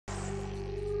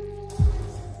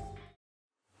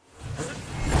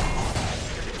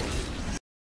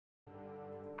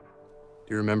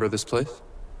You remember this place?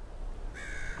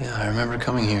 Yeah, I remember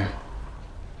coming here.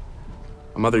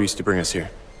 My mother used to bring us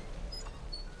here.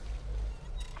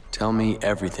 Tell me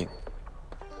everything.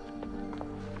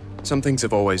 Some things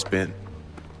have always been.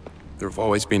 There have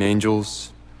always been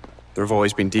angels. There have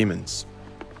always been demons.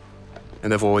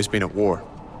 And they've always been at war.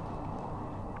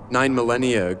 9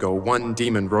 millennia ago, one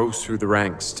demon rose through the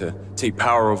ranks to take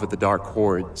power over the dark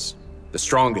hordes. The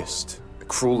strongest, the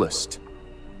cruelest.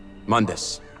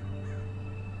 Mundus.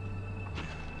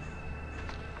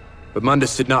 But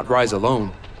Mundus did not rise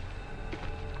alone.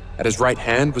 At his right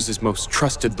hand was his most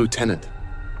trusted lieutenant,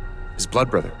 his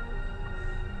blood brother.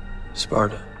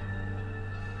 Sparta.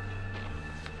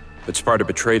 But Sparta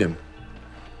betrayed him.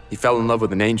 He fell in love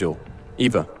with an angel,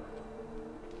 Eva.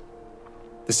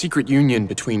 The secret union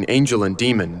between angel and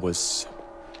demon was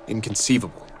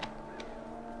inconceivable.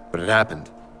 But it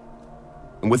happened.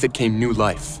 And with it came new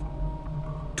life.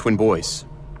 Twin boys.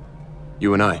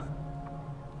 You and I.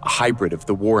 A hybrid of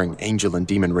the warring angel and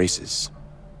demon races.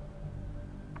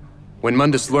 When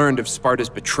Mundus learned of Sparta's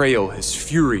betrayal, his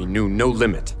fury knew no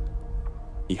limit.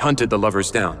 He hunted the lovers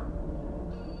down.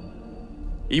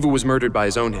 Eva was murdered by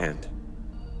his own hand.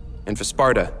 And for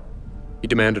Sparta, he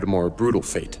demanded a more brutal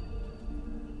fate.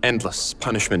 Endless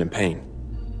punishment and pain.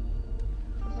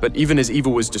 But even as Eva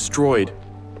was destroyed,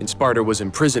 and Sparta was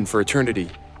imprisoned for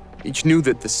eternity, each knew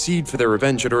that the seed for their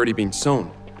revenge had already been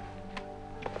sown.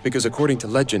 Because according to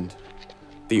legend,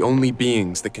 the only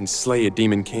beings that can slay a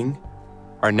demon king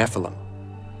are Nephilim,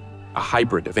 a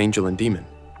hybrid of angel and demon.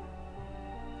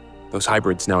 Those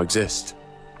hybrids now exist,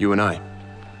 you and I.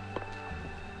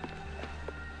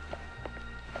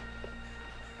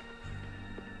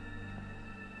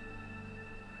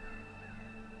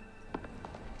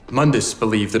 Mundus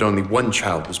believed that only one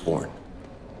child was born,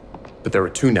 but there were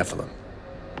 2 Nephilim,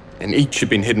 and each had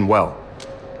been hidden well.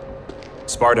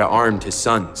 Sparta armed his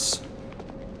sons,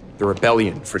 the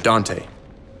rebellion for Dante,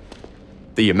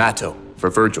 the Yamato for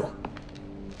Virgil.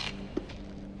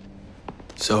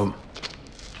 So,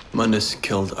 Mundus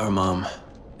killed our mom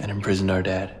and imprisoned our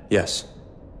dad. Yes.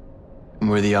 And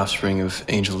we're the offspring of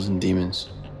angels and demons.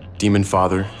 Demon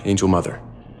father, angel mother.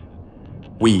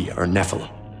 We are Nephilim,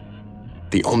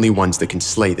 the only ones that can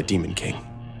slay the demon king.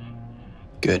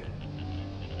 Good.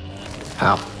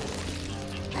 How?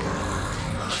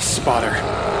 Spotter.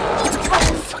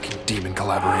 Fucking demon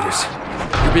collaborators.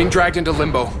 You're being dragged into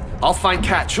limbo. I'll find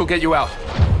Kat, she'll get you out.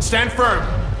 Stand firm!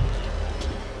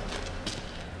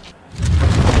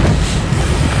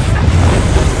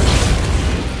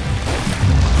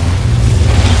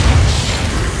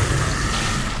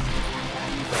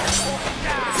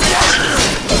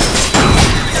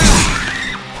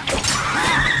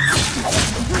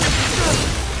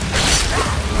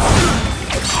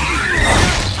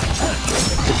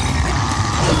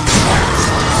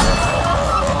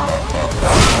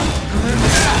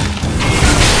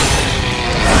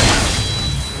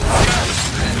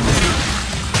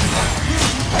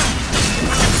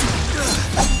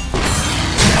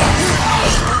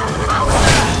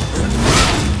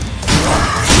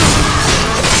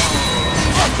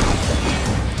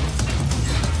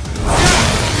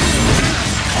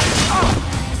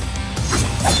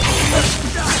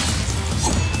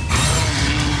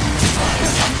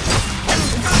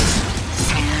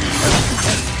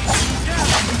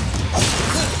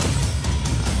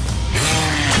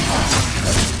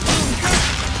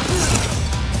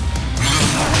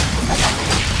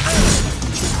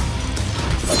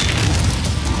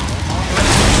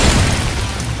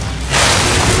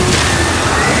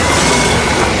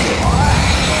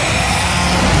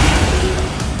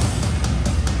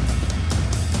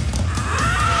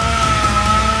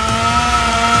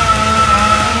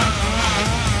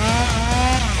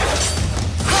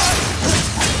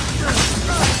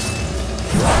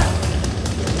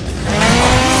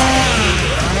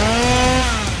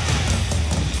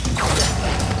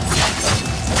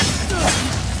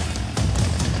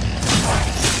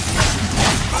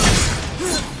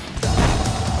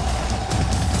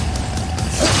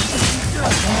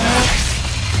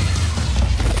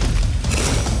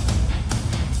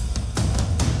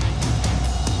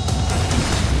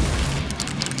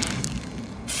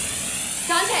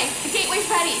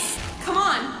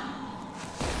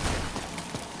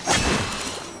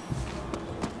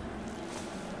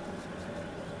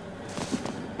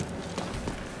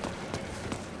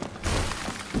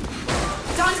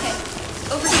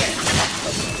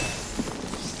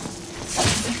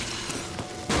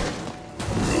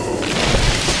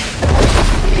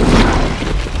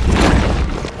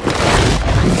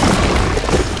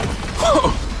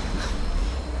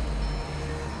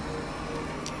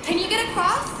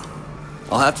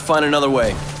 have to find another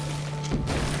way.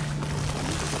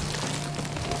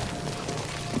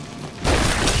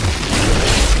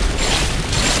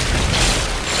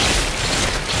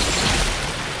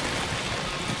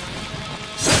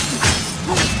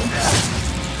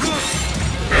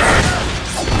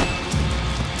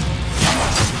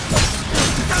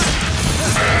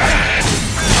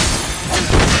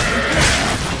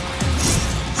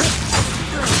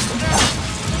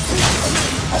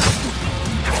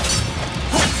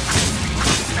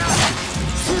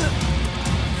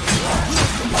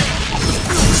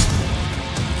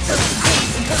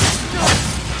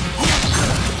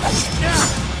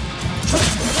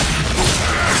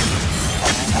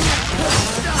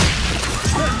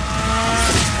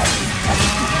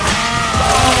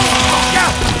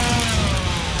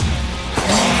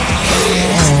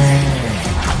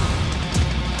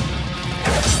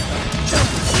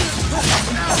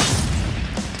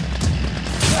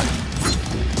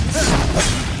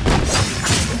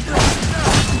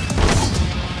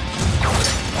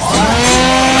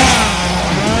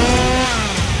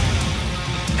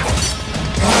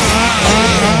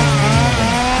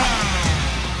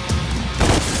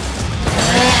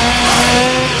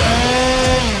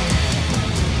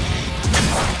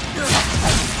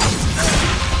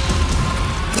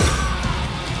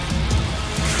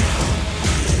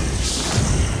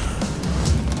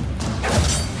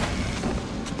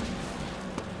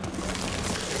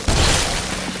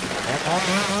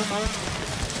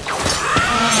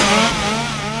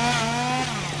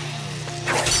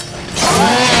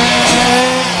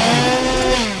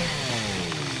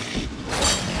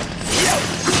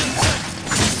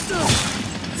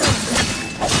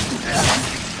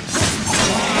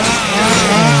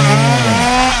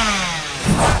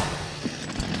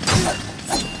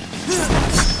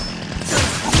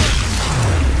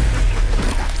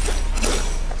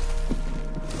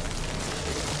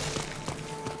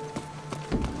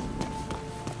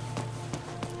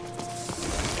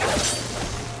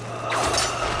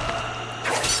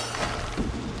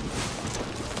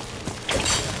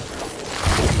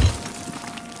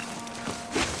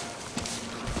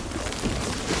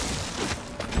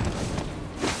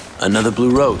 Another blue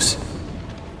rose.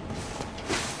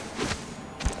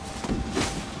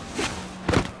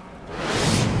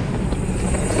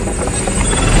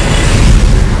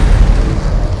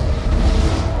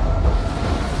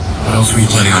 What else were you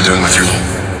planning on doing with your...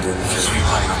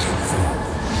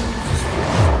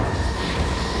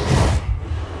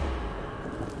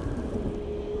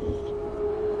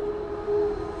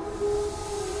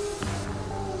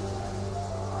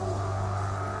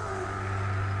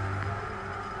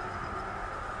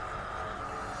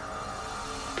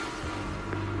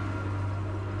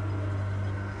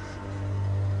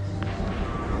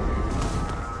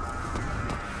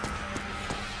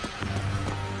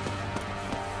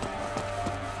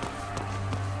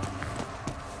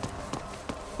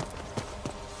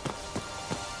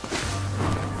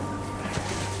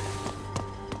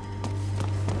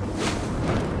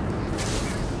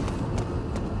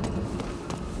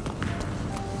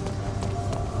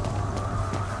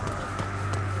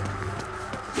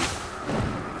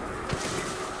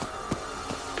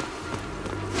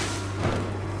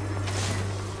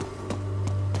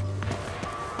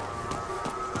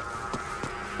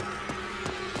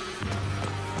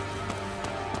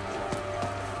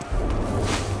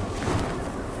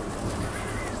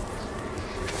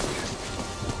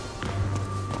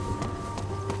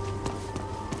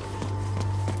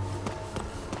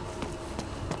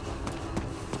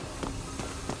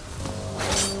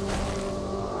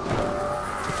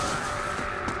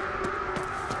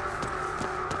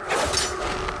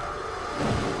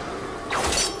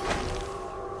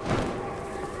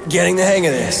 Getting the hang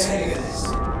of this.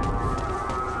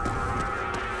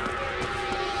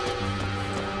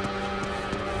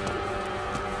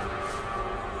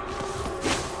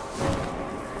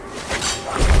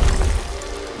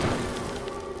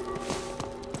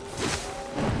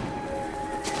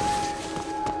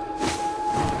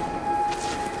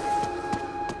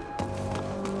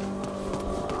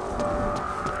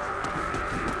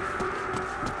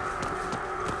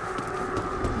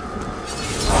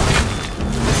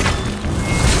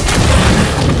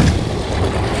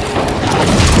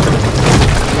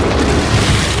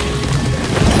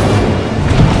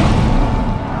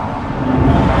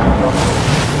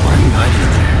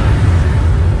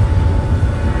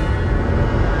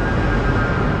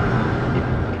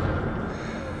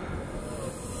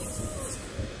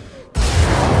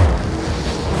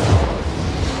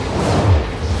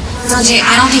 Sanjay,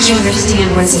 I don't think you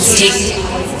understand what's at stake.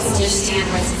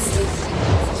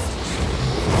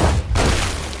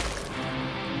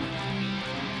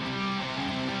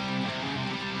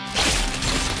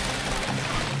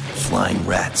 flying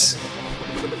rats.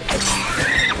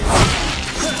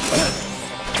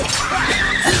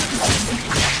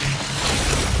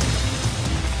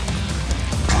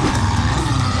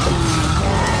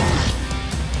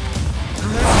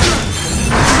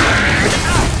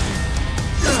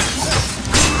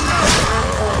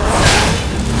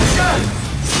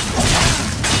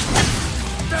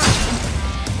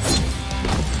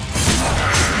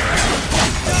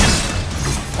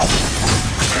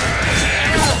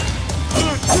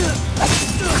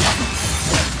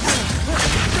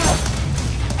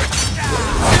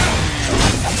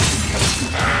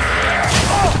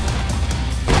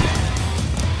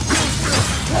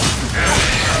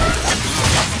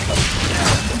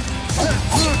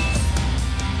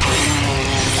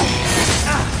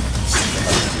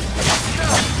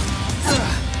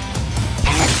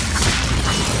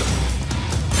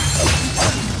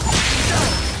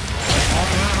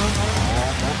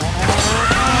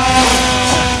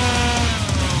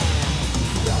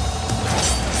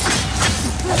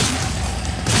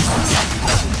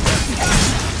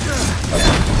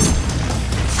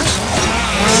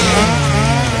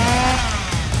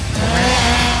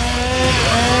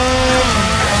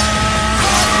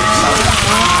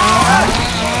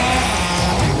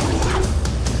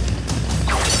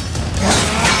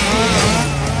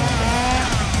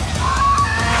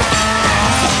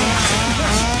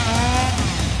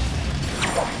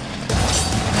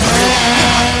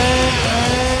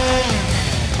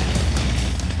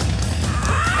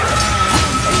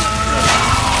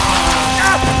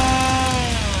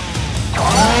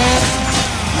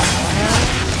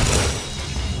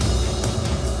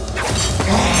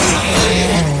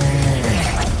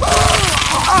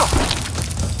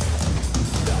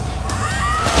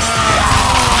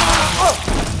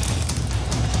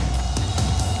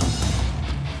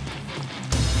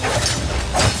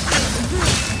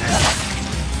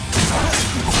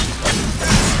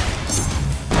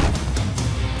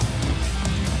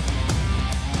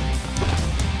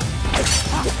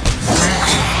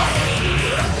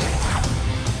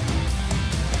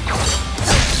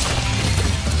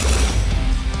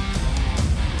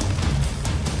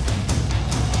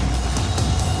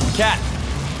 Cat,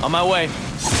 on my way.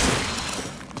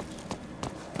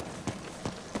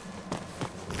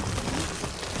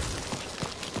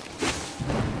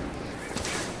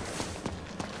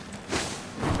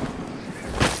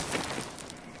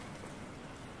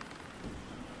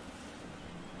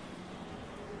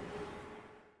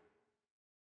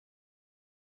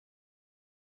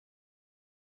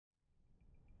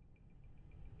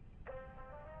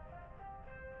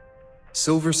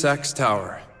 Silver Sachs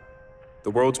Tower, the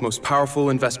world's most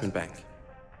powerful investment bank.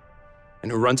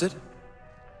 And who runs it?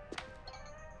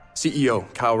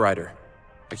 CEO Kyle Ryder,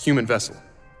 a human vessel,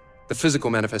 the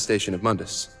physical manifestation of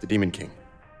Mundus, the Demon King.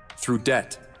 Through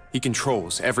debt, he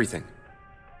controls everything.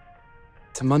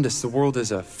 To Mundus, the world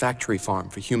is a factory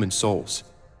farm for human souls,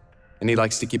 and he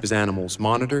likes to keep his animals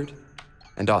monitored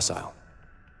and docile.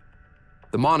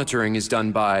 The monitoring is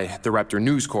done by the Raptor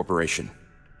News Corporation,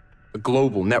 a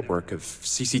global network of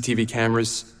CCTV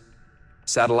cameras,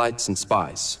 satellites, and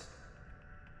spies.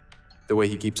 The way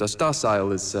he keeps us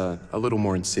docile is a little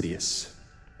more insidious.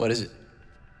 What is it?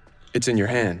 It's in your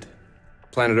hand.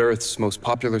 Planet Earth's most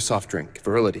popular soft drink,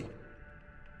 Virility.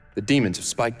 The demons have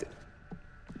spiked it.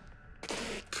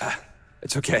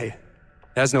 It's okay.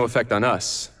 It has no effect on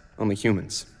us, only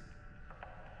humans.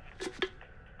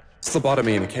 It's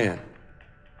lobotomy in a can.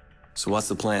 So what's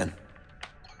the plan?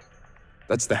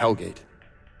 That's the Hellgate,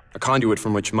 a conduit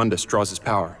from which Mundus draws his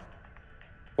power.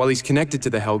 While he's connected to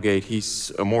the Hellgate,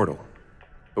 he's immortal.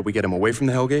 But we get him away from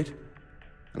the Hellgate,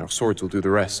 and our swords will do the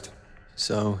rest.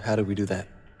 So, how do we do that?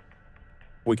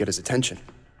 We get his attention.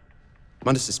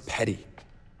 Mundus is petty.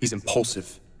 He's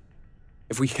impulsive.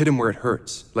 If we hit him where it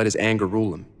hurts, let his anger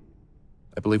rule him,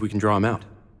 I believe we can draw him out.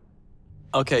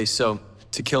 Okay, so,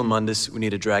 to kill Mundus, we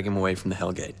need to drag him away from the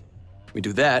Hellgate. We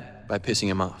do that by pissing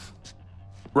him off.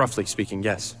 Roughly speaking,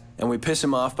 yes. And we piss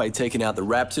him off by taking out the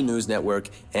Raptor News Network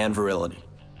and Virility.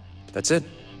 That's it.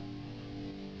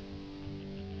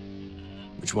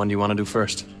 Which one do you want to do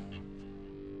first?